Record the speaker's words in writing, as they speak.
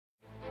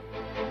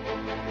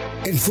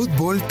El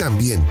fútbol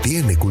también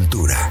tiene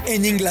cultura.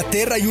 En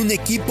Inglaterra hay un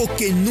equipo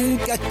que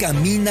nunca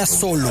camina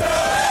solo.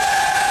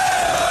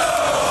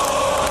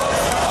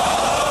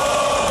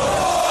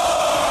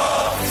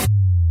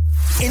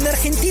 En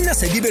Argentina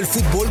se vive el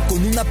fútbol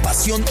con una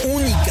pasión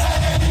única.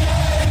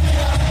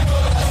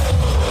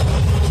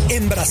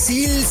 En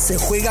Brasil se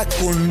juega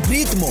con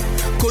ritmo,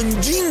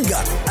 con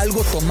ginga,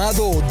 algo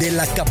tomado de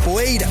la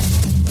capoeira.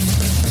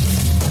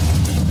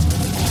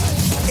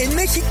 En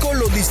México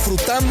lo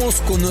disfrutamos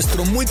con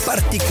nuestro muy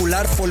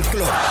particular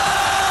folclore.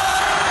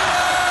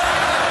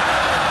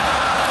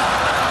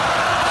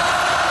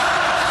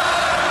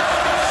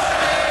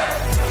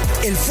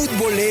 El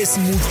fútbol es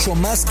mucho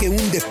más que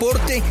un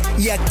deporte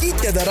y aquí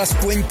te darás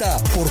cuenta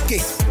por qué.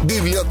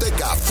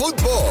 Biblioteca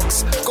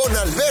Footbox con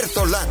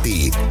Alberto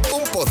Lati,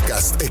 un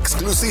podcast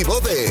exclusivo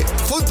de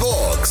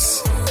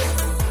Footbox.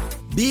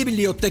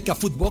 Biblioteca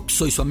Footbox,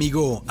 soy su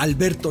amigo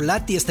Alberto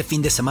Lati. Este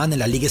fin de semana en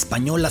la Liga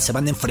Española se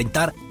van a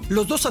enfrentar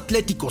los dos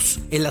Atléticos,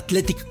 el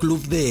Athletic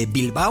Club de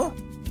Bilbao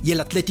y el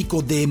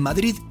Atlético de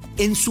Madrid.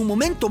 En su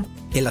momento,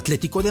 el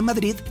Atlético de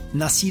Madrid,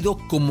 nacido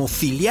como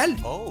filial,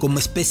 como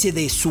especie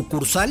de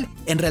sucursal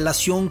en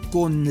relación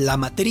con la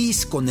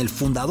matriz, con el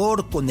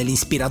fundador, con el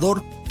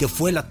inspirador, que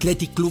fue el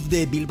Athletic Club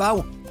de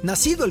Bilbao.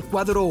 Nacido el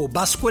cuadro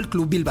vasco, el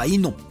club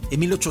bilbaíno,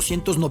 en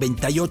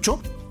 1898,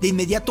 de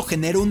inmediato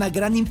generó una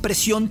gran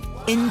impresión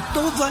en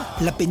toda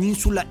la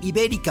península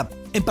ibérica,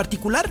 en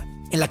particular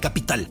en la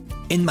capital,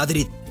 en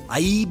Madrid.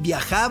 Ahí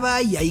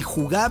viajaba y ahí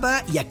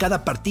jugaba y a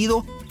cada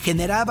partido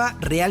generaba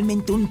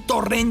realmente un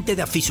torrente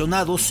de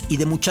aficionados y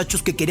de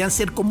muchachos que querían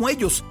ser como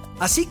ellos.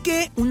 Así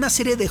que una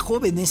serie de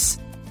jóvenes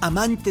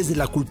amantes de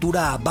la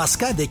cultura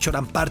vasca, de hecho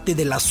eran parte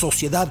de la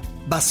Sociedad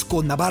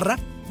Vasco-Navarra,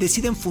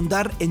 deciden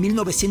fundar en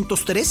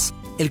 1903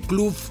 el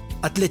Club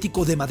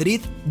Atlético de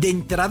Madrid, de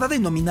entrada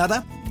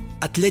denominada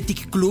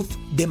Athletic Club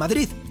de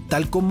Madrid,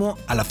 tal como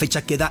a la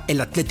fecha queda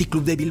el Athletic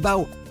Club de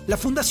Bilbao. La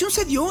fundación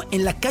se dio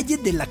en la calle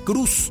de la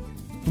Cruz,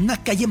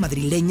 una calle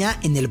madrileña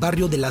en el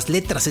barrio de las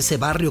Letras, ese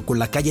barrio con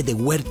la calle de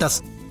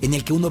Huertas, en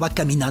el que uno va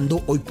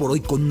caminando hoy por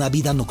hoy con una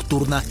vida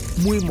nocturna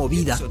muy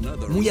movida,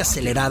 muy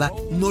acelerada,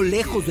 no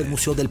lejos del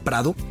Museo del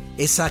Prado,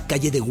 esa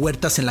calle de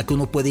Huertas en la que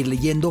uno puede ir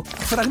leyendo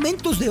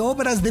fragmentos de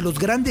obras de los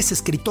grandes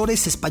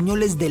escritores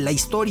españoles de la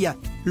historia.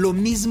 Lo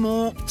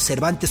mismo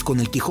Cervantes con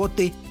el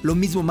Quijote, lo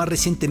mismo más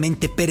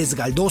recientemente Pérez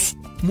Galdós,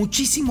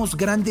 muchísimos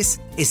grandes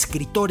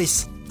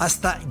escritores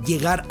hasta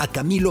llegar a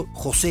Camilo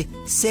José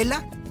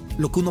Cela,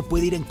 lo que uno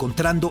puede ir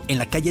encontrando en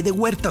la calle de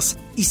Huertas.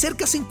 Y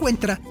cerca se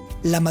encuentra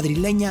la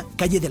madrileña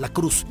calle de la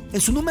Cruz,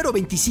 en su número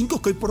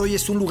 25, que hoy por hoy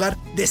es un lugar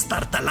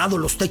destartalado,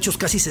 los techos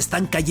casi se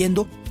están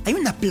cayendo. Hay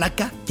una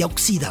placa ya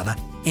oxidada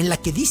en la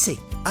que dice: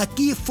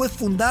 aquí fue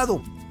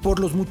fundado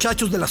por los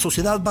muchachos de la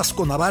Sociedad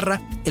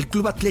Vasco-Navarra el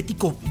Club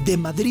Atlético de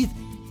Madrid.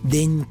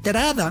 De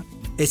entrada,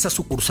 esa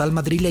sucursal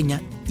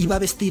madrileña iba a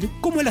vestir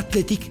como el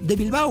Athletic de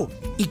Bilbao.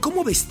 ¿Y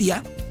cómo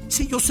vestía?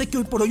 Sí, yo sé que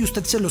hoy por hoy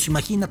usted se los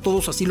imagina,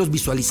 todos así los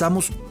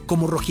visualizamos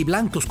como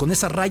rojiblancos, con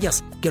esas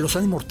rayas que los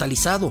han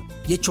inmortalizado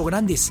y hecho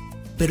grandes.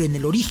 Pero en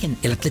el origen,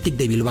 el Athletic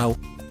de Bilbao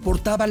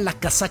portaba la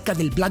casaca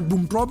del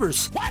Blackburn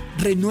Rovers.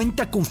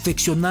 Renuente a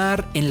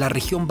confeccionar en la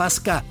región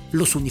vasca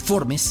los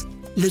uniformes,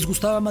 les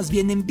gustaba más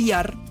bien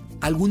enviar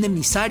algún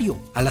emisario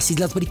a las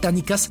Islas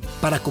Británicas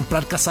para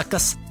comprar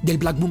casacas del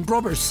Blackburn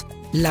Rovers.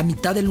 La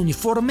mitad del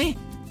uniforme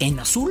en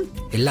azul,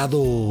 el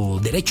lado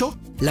derecho,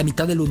 la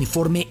mitad del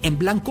uniforme en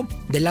blanco,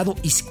 del lado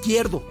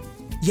izquierdo.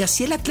 Y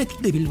así el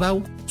Athletic de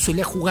Bilbao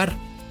solía jugar.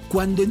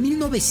 Cuando en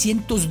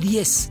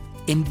 1910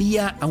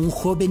 envía a un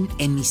joven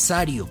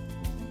emisario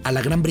a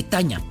la Gran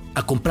Bretaña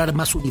a comprar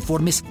más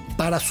uniformes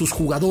para sus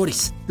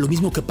jugadores, lo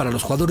mismo que para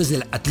los jugadores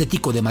del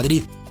Atlético de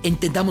Madrid.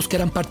 Entendamos que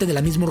eran parte de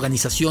la misma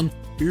organización,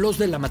 los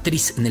de la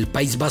matriz en el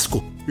País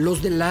Vasco,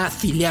 los de la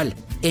filial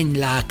en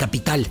la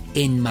capital,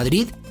 en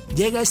Madrid.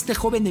 Llega este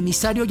joven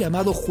emisario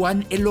llamado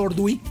Juan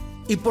Elorduy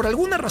y por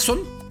alguna razón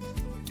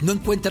no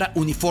encuentra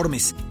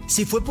uniformes.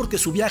 Si fue porque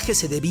su viaje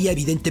se debía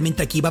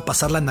evidentemente a que iba a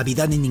pasar la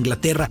Navidad en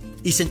Inglaterra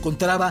y se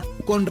encontraba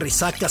con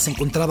resaca, se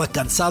encontraba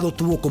cansado,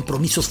 tuvo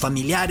compromisos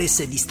familiares,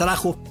 se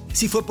distrajo.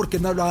 Si fue porque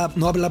no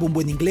hablaba un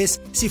buen inglés,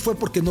 si fue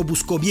porque no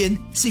buscó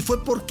bien, si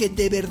fue porque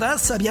de verdad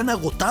se habían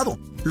agotado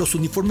los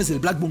uniformes del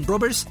Blackburn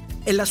Rovers.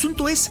 El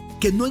asunto es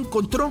que no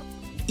encontró.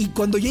 Y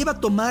cuando ya iba a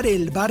tomar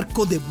el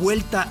barco de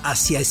vuelta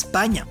hacia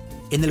España,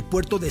 en el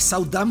puerto de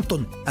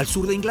Southampton, al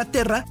sur de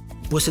Inglaterra,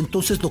 pues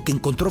entonces lo que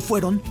encontró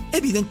fueron,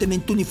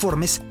 evidentemente,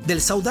 uniformes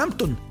del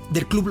Southampton,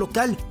 del club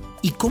local.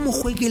 ¿Y cómo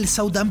juega el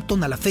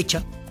Southampton a la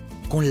fecha?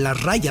 Con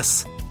las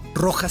rayas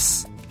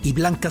rojas y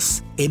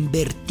blancas en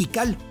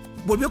vertical.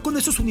 Volvió con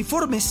esos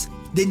uniformes.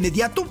 De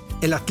inmediato,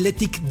 el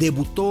Athletic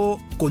debutó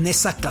con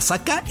esa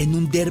casaca en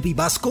un derbi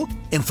vasco,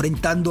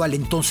 enfrentando al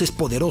entonces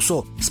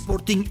poderoso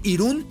Sporting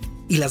Irún,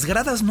 y las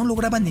gradas no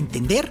lograban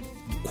entender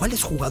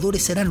cuáles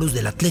jugadores eran los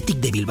del Athletic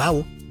de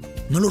Bilbao.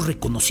 No los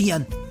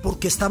reconocían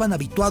porque estaban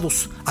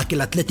habituados a que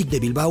el Athletic de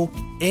Bilbao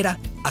era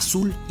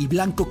azul y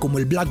blanco como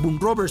el Blackburn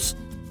Rovers.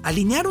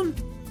 Alinearon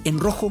en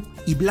rojo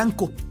y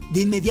blanco.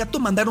 De inmediato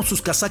mandaron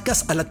sus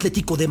casacas al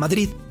Atlético de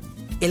Madrid.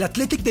 El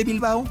Athletic de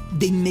Bilbao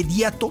de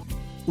inmediato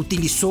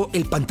utilizó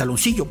el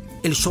pantaloncillo,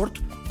 el short,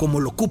 como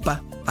lo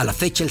ocupa a la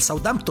fecha el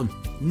Southampton,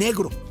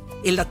 negro.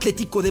 El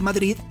Atlético de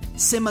Madrid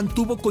se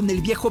mantuvo con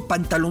el viejo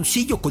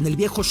pantaloncillo, con el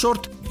viejo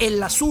short,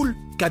 el azul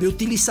que había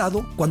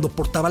utilizado cuando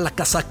portaba la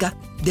casaca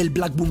del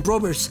Blackburn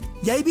Rovers.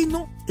 Y ahí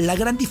vino la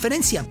gran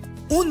diferencia.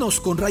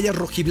 Unos con rayas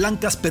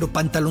rojiblancas pero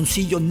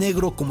pantaloncillo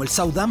negro como el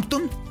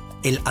Southampton,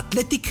 el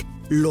Athletic.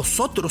 Los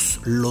otros,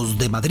 los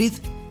de Madrid,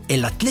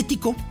 el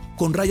Atlético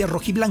con rayas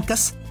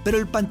rojiblancas pero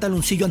el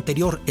pantaloncillo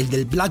anterior, el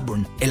del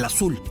Blackburn, el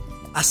azul.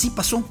 Así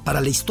pasó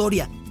para la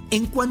historia.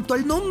 En cuanto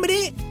al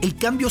nombre, el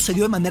cambio se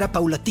dio de manera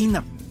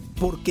paulatina,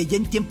 porque ya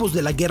en tiempos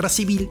de la Guerra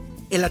Civil,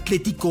 el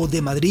Atlético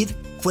de Madrid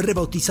fue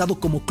rebautizado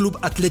como Club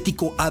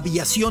Atlético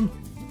Aviación.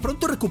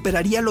 Pronto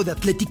recuperaría lo de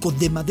Atlético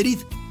de Madrid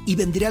y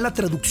vendría la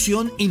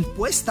traducción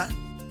impuesta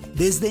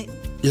desde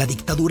la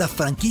dictadura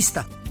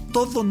franquista.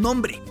 Todo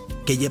nombre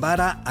que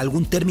llevara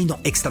algún término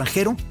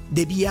extranjero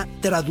debía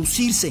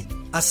traducirse.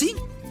 Así,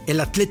 el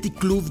Athletic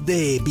Club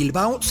de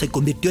Bilbao se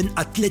convirtió en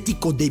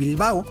Atlético de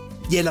Bilbao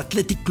y el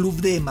Athletic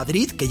Club de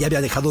Madrid, que ya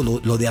había dejado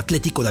lo de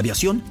Atlético de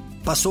Aviación,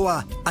 pasó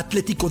a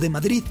Atlético de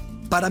Madrid.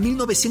 Para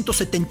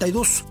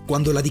 1972,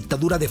 cuando la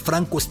dictadura de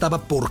Franco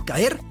estaba por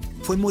caer,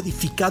 fue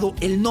modificado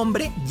el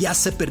nombre, ya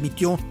se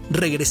permitió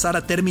regresar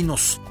a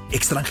términos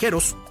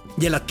extranjeros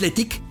y el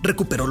Athletic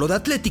recuperó lo de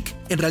Athletic.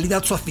 En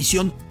realidad su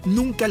afición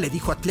nunca le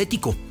dijo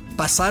Atlético.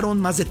 Pasaron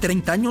más de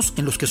 30 años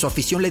en los que su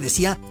afición le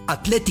decía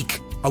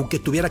Athletic, aunque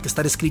tuviera que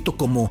estar escrito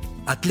como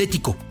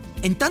Atlético.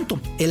 En tanto,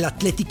 el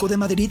Atlético de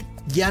Madrid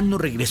ya no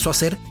regresó a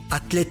ser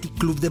Athletic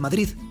Club de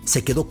Madrid,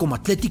 se quedó como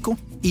Atlético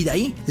y de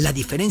ahí la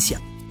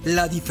diferencia.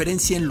 La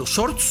diferencia en los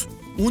shorts,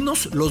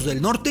 unos, los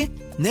del norte,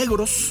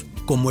 negros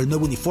como el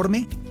nuevo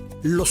uniforme,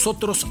 los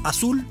otros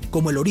azul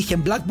como el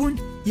origen Blackburn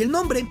y el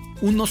nombre,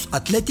 unos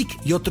Athletic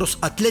y otros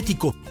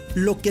Atlético.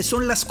 Lo que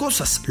son las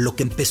cosas, lo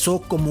que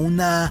empezó como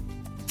una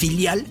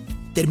filial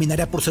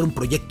terminaría por ser un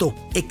proyecto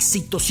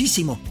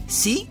exitosísimo.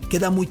 Sí,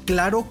 queda muy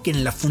claro que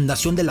en la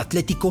fundación del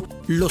Atlético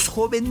los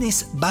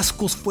jóvenes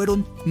vascos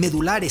fueron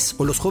medulares,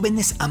 o los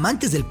jóvenes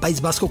amantes del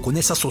País Vasco con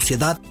esa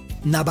sociedad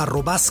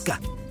navarro-vasca.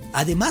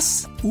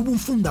 Además, hubo un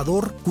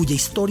fundador cuya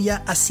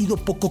historia ha sido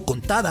poco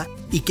contada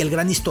y que el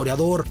gran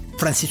historiador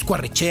Francisco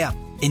Arrechea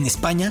en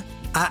España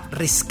ha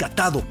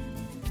rescatado.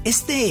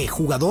 Este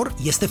jugador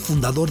y este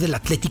fundador del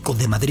Atlético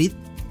de Madrid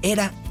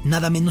era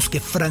nada menos que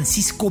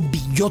Francisco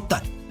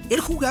Villota. Él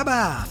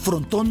jugaba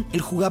frontón,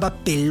 él jugaba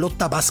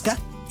pelota vasca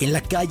en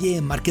la calle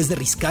Marqués de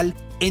Riscal,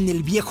 en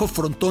el viejo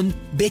frontón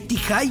Betty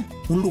High,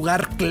 un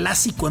lugar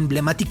clásico,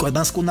 emblemático,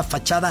 además con una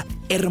fachada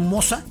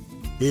hermosa,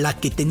 la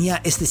que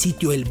tenía este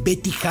sitio, el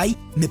Betty High.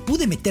 Me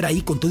pude meter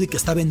ahí con todo y que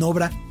estaba en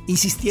obra,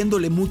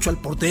 insistiéndole mucho al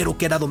portero,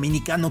 que era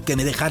dominicano, que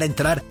me dejara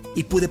entrar,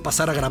 y pude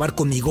pasar a grabar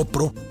con mi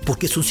GoPro,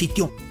 porque es un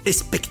sitio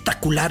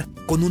espectacular,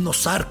 con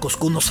unos arcos,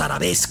 con unos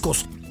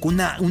arabescos, con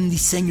un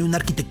diseño, una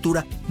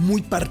arquitectura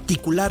muy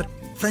particular.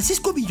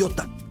 Francisco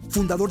Villota,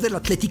 fundador del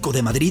Atlético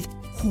de Madrid,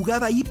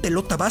 jugaba ahí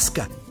pelota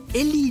vasca.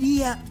 Él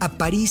iría a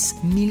París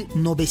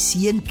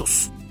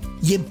 1900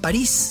 y en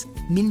París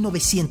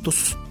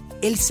 1900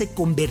 él se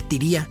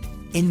convertiría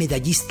en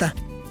medallista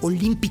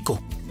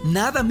olímpico.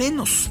 Nada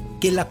menos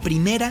que la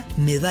primera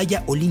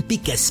medalla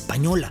olímpica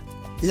española.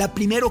 La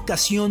primera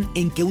ocasión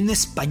en que un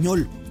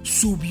español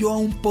subió a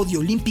un podio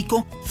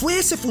olímpico fue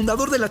ese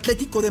fundador del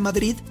Atlético de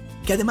Madrid,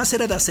 que además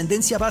era de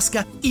ascendencia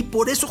vasca y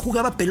por eso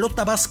jugaba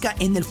pelota vasca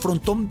en el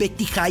frontón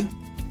Betty High.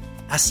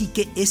 Así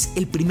que es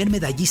el primer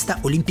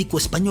medallista olímpico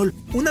español.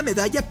 Una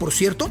medalla, por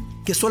cierto,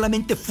 que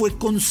solamente fue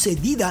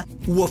concedida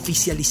u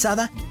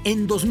oficializada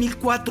en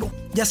 2004.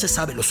 Ya se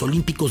sabe, los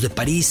Olímpicos de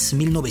París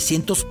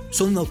 1900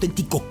 son un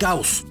auténtico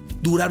caos.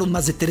 Duraron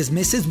más de 3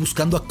 meses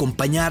buscando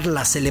acompañar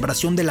la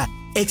celebración de la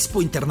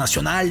Expo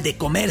Internacional de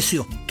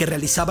Comercio que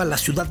realizaba la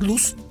Ciudad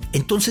Luz.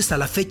 Entonces, a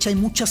la fecha hay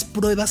muchas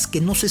pruebas que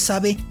no se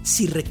sabe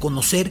si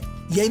reconocer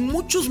y hay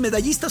muchos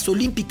medallistas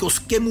olímpicos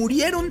que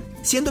murieron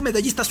siendo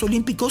medallistas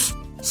olímpicos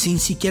sin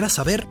siquiera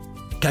saber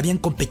que habían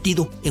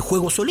competido en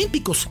Juegos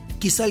Olímpicos.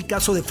 Quizá el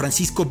caso de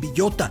Francisco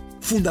Villota,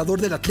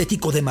 fundador del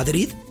Atlético de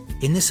Madrid.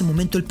 En ese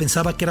momento él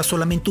pensaba que era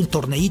solamente un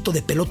torneíto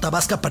de pelota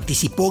vasca,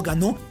 participó,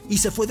 ganó y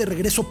se fue de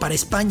regreso para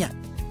España.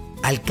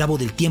 Al cabo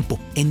del tiempo,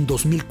 en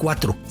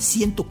 2004,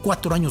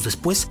 104 años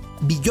después,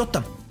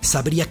 Villota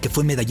sabría que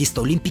fue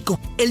medallista olímpico,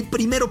 el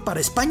primero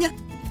para España,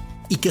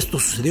 y que esto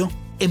sucedió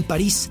en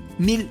París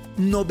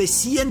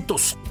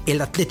 1900. El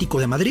Atlético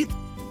de Madrid,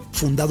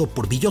 fundado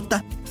por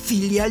Villota,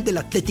 filial del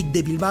Athletic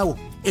de Bilbao.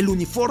 El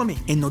uniforme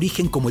en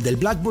origen como el del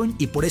Blackburn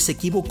y por ese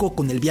equívoco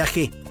con el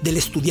viaje del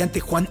estudiante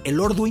Juan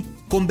Elorduy,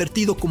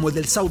 convertido como el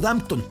del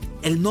Southampton.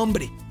 El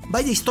nombre,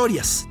 vaya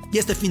historias, y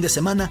este fin de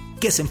semana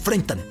que se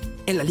enfrentan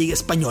en la Liga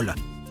Española.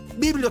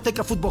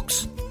 Biblioteca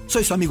Footbox,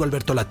 soy su amigo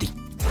Alberto Lati.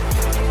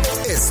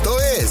 Esto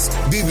es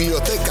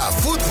Biblioteca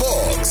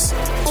Footbox,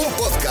 un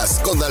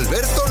podcast con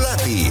Alberto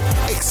Lati,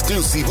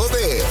 exclusivo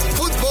de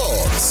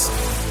Footbox.